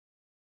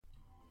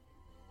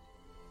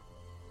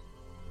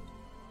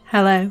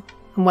Hello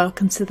and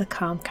welcome to the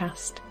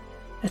Calmcast,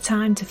 a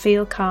time to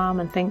feel calm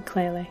and think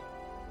clearly.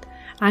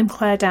 I'm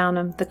Claire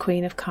Downham, the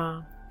Queen of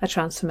Calm, a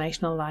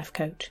transformational life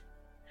coach.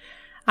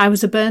 I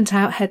was a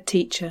burnt-out head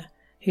teacher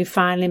who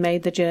finally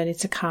made the journey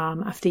to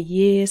calm after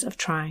years of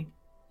trying,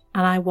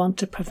 and I want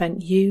to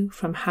prevent you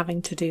from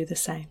having to do the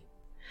same.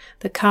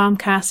 The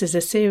Calmcast is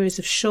a series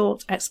of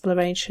short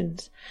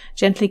explorations,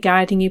 gently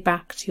guiding you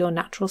back to your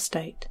natural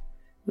state,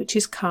 which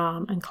is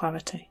calm and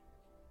clarity.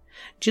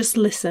 Just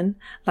listen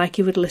like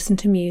you would listen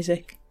to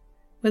music,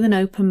 with an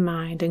open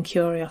mind and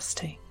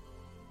curiosity.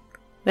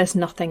 There's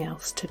nothing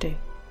else to do.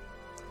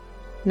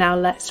 Now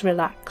let's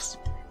relax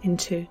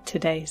into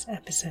today's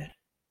episode.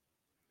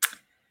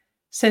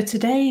 So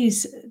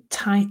today's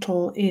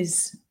title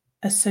is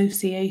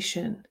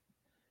Association,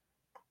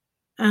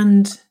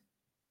 and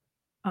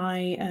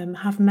I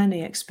have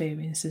many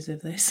experiences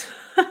of this.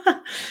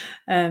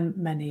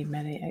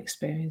 many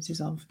experiences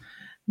of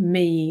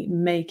me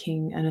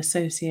making an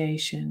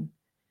association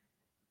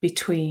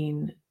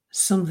between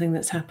something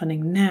that's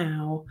happening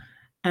now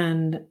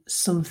and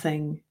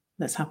something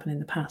that's happened in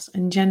the past.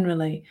 And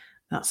generally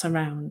that's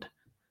around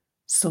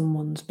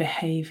someone's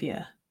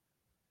behaviour.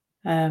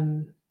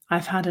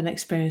 I've had an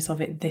experience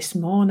of it this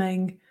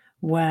morning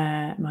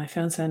where my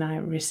fiance and I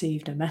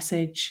received a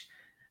message,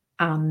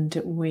 and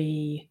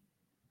we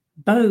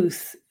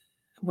both,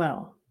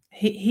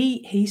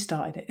 he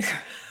started it.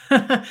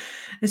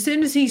 As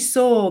soon as he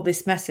saw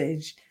this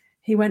message,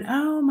 he went,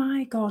 "Oh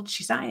my God,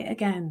 she's at it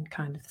again,"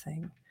 kind of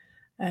thing.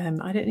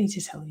 I don't need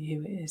to tell you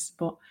who it is,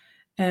 but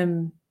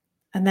and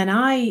then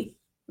I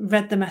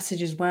read the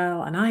message as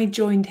well, and I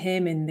joined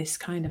him in this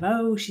kind of,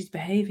 "Oh, she's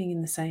behaving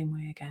in the same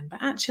way again."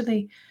 But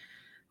actually,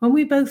 when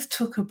we both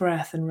took a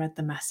breath and read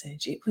the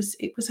message, it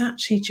was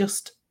actually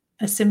just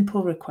a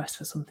simple request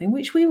for something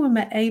which we were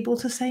able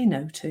to say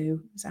no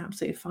to. It's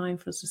absolutely fine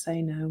for us to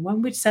say no.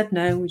 When we'd said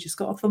no, we just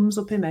got a thumbs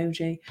up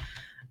emoji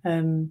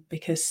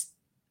because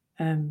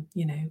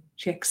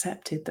she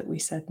accepted that we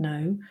said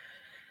no.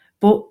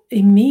 But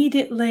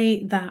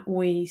immediately that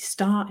we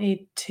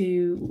started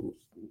to,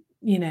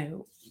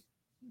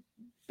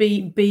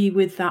 be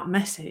with that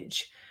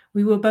message,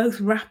 we were both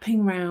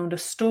wrapping around a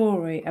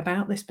story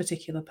about this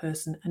particular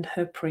person and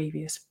her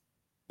previous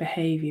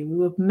behaviour. We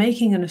were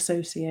making an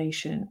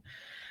association.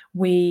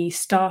 We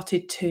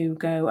started to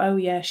go, "Oh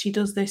yeah, she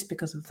does this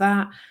because of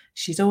that.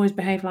 She's always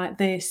behaved like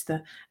this."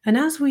 And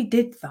as we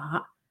did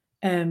that,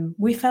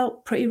 we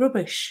felt pretty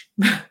rubbish.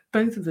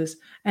 Both of us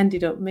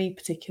ended up, me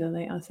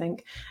particularly, I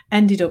think,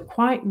 ended up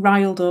quite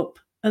riled up,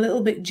 a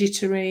little bit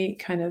jittery,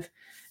 kind of,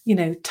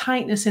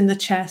 tightness in the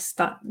chest,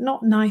 that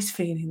not nice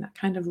feeling, that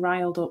kind of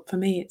riled up. For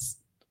me,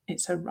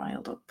 it's a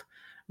riled up,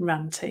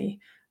 ranty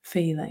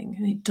feeling,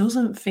 and it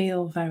doesn't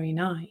feel very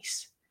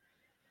nice.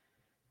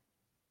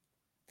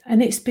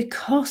 And it's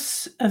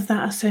because of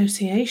that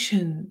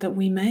association that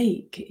we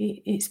make.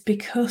 It's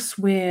because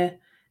we're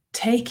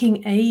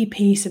taking a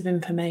piece of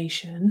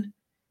information,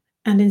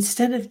 and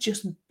instead of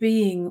just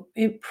being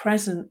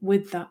present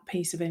with that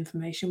piece of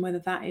information, whether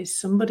that is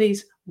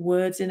somebody's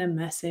words in a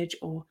message,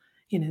 or,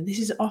 this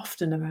is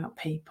often about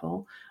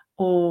people,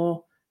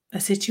 or a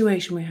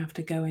situation we have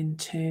to go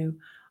into,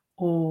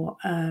 or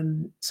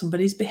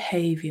somebody's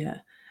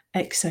behaviour,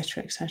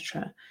 etc.,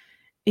 etc.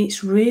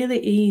 It's really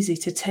easy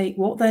to take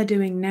what they're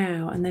doing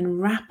now and then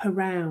wrap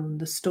around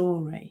the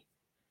story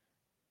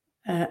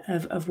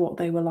of what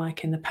they were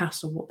like in the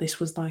past, or what this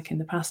was like in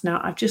the past. Now,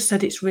 I've just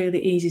said it's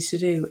really easy to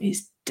do.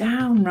 It's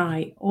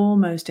downright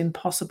almost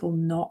impossible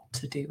not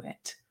to do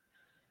it.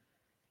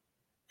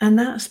 And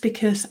that's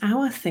because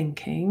our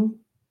thinking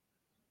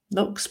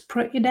looks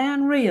pretty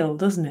damn real,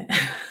 doesn't it?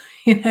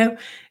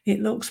 It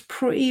looks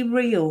pretty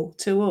real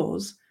to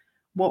us,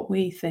 what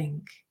we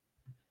think.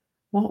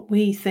 What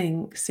we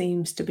think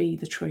seems to be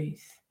the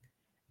truth.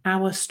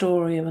 Our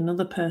story of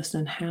another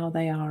person and how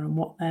they are and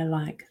what they're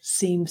like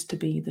seems to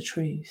be the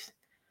truth.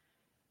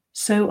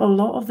 So a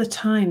lot of the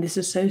time, this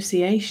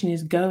association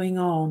is going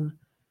on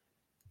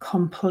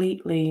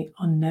completely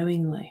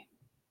unknowingly.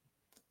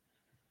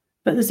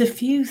 But there's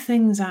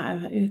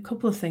a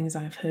couple of things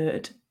I've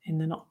heard in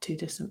the not too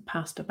distant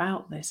past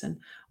about this. And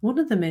one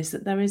of them is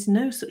that there is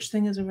no such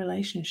thing as a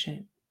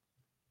relationship.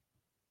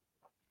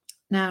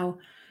 Now,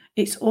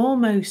 it's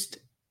almost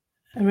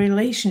a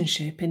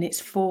relationship in its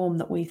form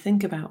that we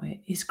think about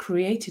it is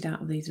created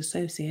out of these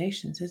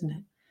associations, isn't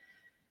it?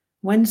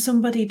 When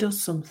somebody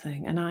does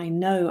something, and I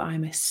know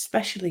I'm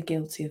especially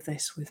guilty of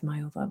this with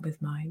my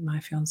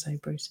fiance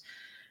Bruce,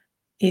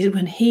 is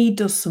when he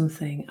does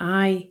something,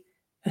 I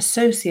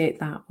associate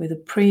that with a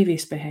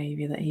previous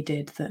behaviour that he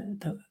did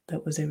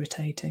that was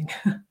irritating,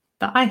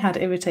 that I had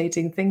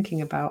irritating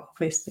thinking about,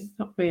 obviously,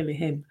 not really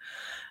him.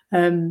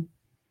 And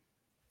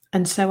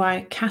so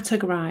I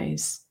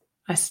categorise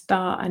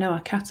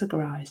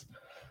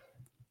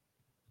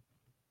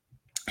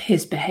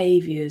his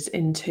behaviours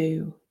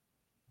into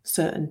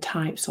certain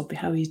types of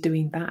how he's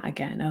doing that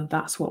again. Oh,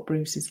 that's what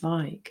Bruce is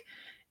like.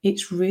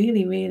 It's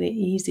really, really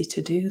easy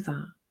to do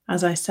that.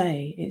 As I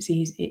say, it's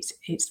easy.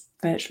 It's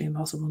virtually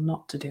impossible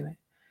not to do it.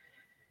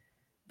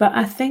 But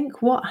I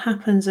think what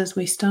happens as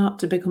we start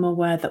to become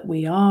aware that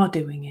we are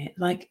doing it,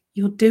 like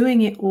you're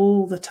doing it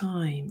all the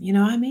time.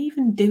 I'm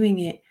even doing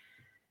it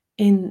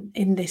in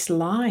this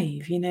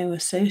live,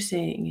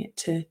 associating it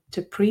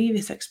to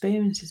previous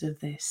experiences of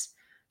this.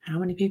 How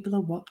many people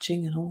are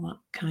watching and all that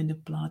kind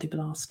of blah de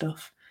blah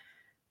stuff.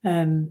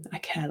 I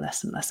care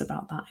less and less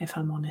about that, if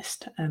I'm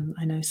honest.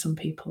 I know some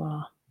people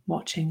are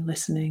watching,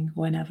 listening,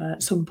 whenever,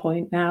 at some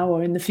point now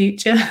or in the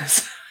future.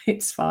 So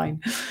it's fine.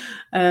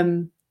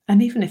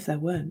 And even if there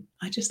weren't,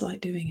 I just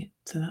like doing it.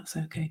 So that's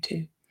okay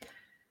too.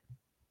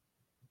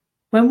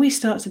 When we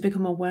start to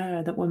become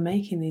aware that we're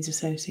making these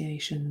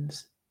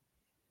associations,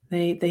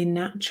 they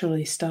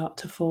naturally start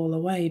to fall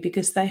away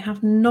because they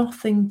have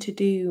nothing to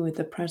do with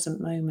the present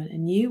moment.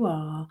 And you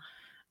are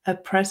a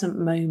present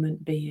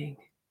moment being.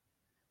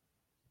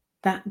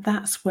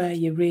 That's where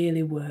you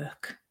really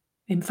work.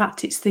 In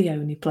fact, it's the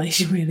only place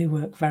you really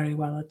work very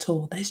well at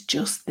all. There's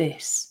just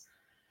this.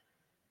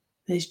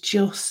 There's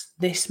just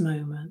this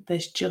moment.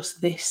 There's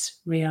just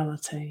this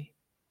reality.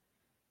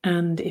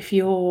 And if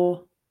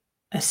you're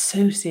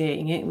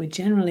associating it, we're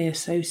generally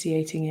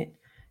associating it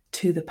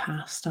to the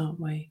past, aren't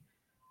we?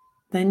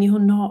 Then you're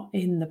not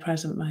in the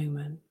present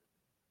moment.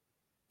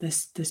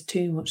 There's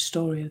too much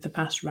story of the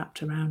past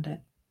wrapped around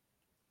it.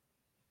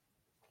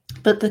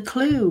 But the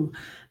clue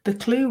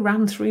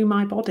ran through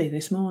my body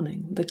this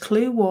morning. The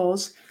clue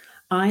was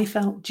I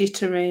felt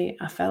jittery,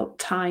 I felt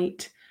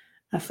tight,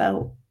 I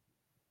felt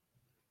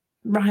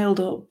riled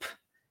up.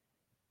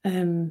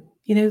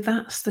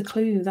 That's the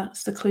clue.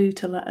 That's the clue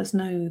to let us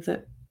know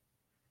that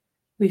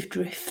we've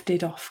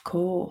drifted off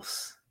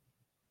course.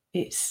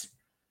 It's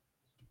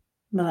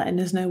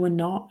letting us know we're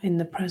not in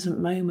the present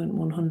moment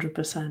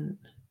 100%.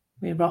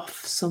 We're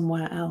off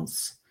somewhere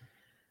else.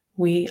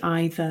 We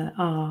either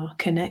are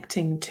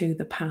connecting to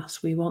the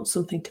past, we want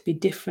something to be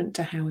different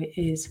to how it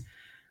is,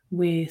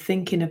 we're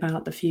thinking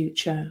about the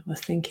future, we're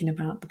thinking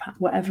about the past,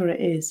 whatever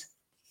it is.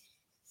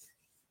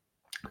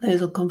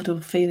 Those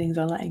uncomfortable feelings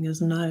are letting us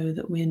know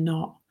that we're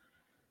not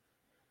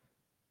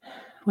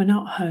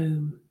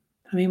home.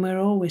 I mean, we're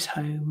always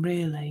home,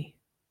 really.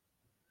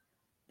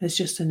 There's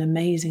just an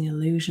amazing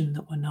illusion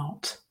that we're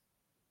not.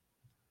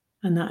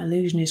 And that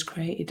illusion is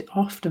created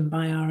often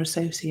by our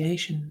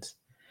associations.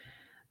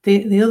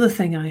 The other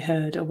thing I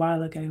heard a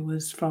while ago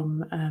was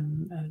from a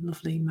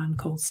lovely man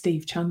called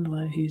Steve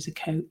Chandler, who's a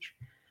coach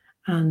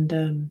and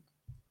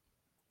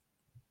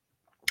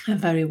a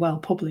very well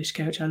published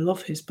coach. I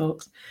love his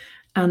books.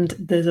 And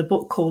there's a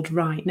book called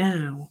Right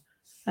Now.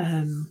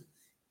 And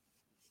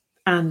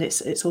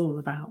it's all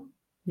about,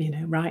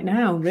 right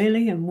now,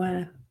 really, and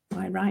why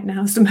right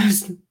now is the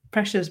most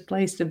precious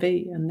place to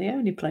be and the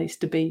only place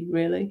to be,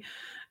 really,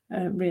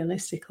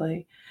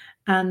 realistically.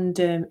 And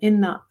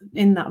in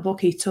that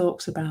book, he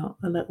talks about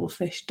the little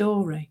fish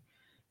Dory,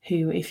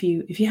 who, if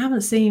you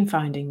haven't seen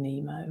Finding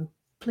Nemo,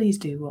 please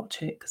do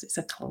watch it because it's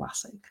a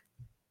classic.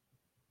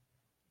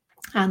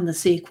 And the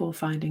sequel,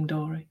 Finding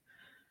Dory.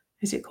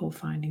 Is it called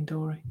Finding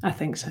Dory? I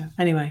think so.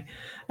 Anyway,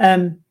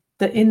 that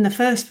in the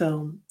first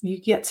film, you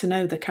get to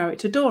know the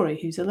character Dory,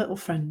 who's a little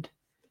friend.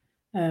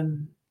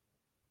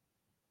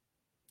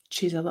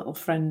 She's a little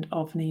friend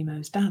of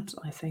Nemo's dad,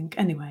 I think.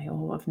 Anyway,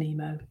 or of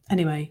Nemo.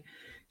 Anyway,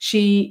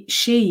 she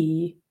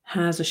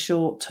has a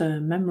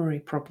short-term memory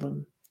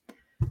problem,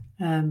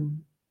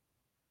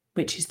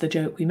 which is the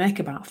joke we make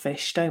about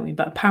fish, don't we?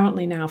 But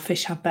apparently now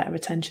fish have better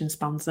attention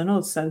spans than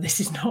us. So this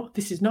is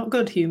not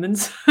good,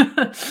 humans.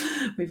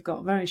 We've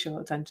got very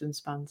short attention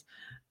spans.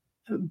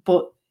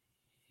 But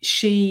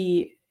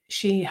she's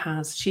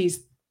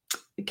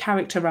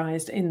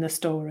characterized in the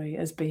story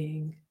as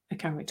being a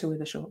character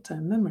with a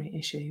short-term memory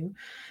issue.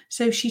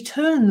 So she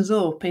turns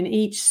up in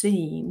each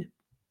scene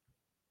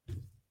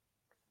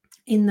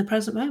in the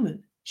present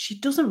moment. She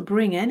doesn't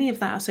bring any of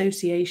that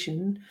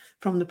association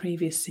from the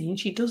previous scene.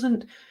 She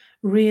doesn't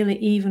really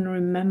even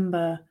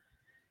remember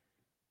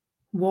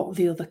what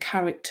the other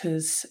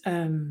characters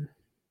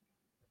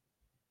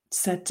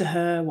said to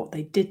her, what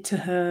they did to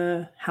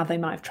her, how they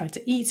might have tried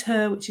to eat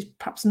her, which is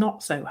perhaps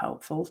not so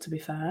helpful, to be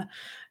fair.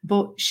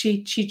 But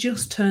she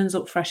just turns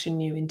up fresh and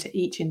new into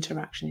each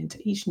interaction, into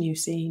each new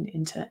scene,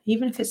 into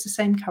even if it's the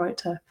same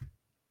character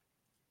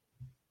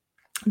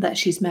that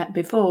she's met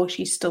before,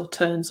 she still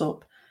turns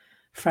up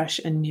fresh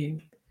and new.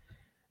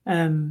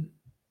 And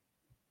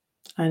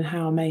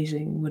how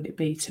amazing would it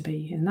be to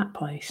be in that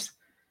place?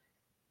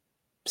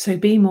 So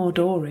Be More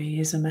Dory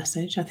is a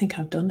message. I think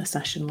I've done a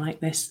session like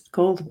this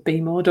called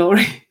Be More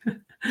Dory.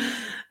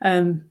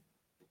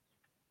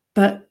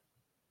 But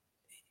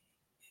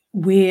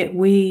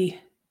we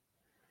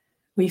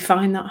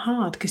find that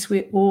hard because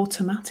we're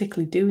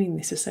automatically doing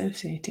this,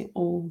 associating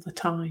all the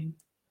time,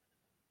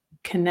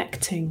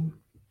 connecting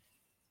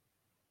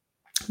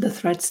the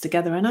threads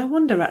together. And I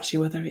wonder actually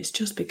whether it's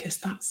just because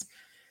that's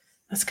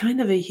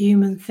kind of a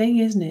human thing,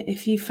 isn't it?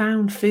 If you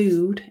found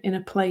food in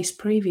a place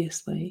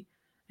previously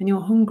and you're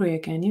hungry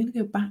again, you're going to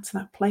go back to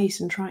that place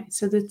and try it.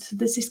 So there's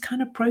this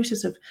kind of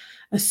process of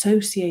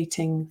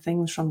associating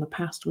things from the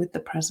past with the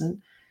present.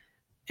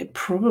 It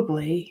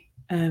probably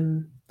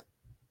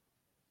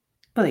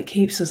Well, it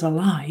keeps us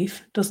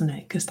alive, doesn't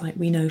it? Because like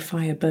we know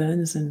fire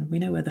burns and we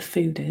know where the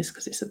food is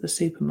because it's at the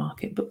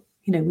supermarket. But,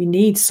 we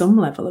need some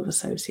level of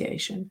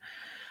association.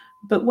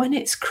 But when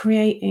it's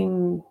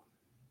taking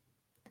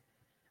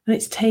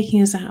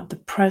us out of the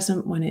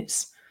present, when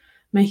it's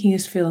making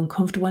us feel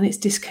uncomfortable, when it's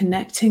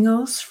disconnecting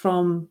us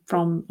from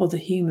other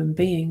human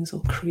beings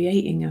or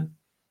creating a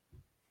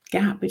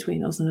gap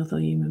between us and other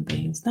human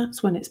beings,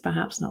 that's when it's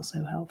perhaps not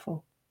so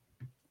helpful.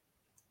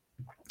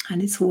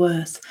 And it's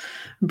worth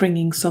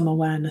bringing some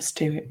awareness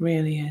to, it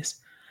really is.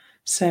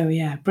 So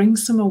yeah, bring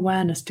some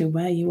awareness to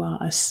where you are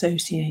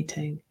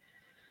associating.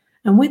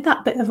 And with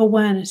that bit of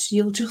awareness,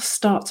 you'll just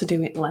start to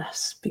do it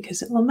less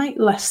because it will make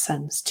less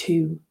sense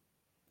to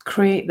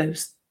create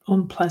those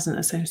unpleasant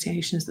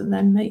associations that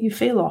then make you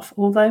feel off.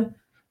 Although,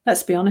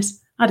 let's be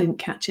honest, I didn't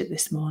catch it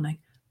this morning,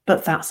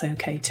 but that's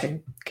okay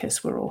too,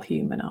 because we're all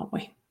human, aren't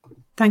we?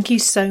 Thank you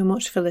so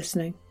much for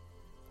listening.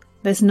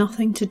 There's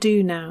nothing to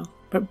do now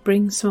but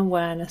bring some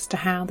awareness to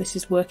how this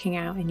is working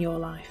out in your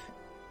life.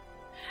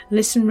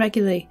 Listen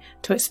regularly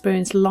to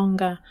experience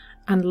longer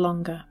and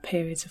longer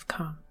periods of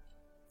calm.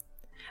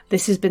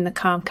 This has been the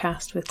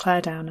Calmcast with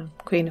Claire Downham,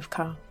 Queen of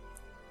Calm.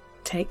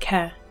 Take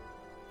care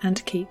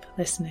and keep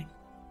listening.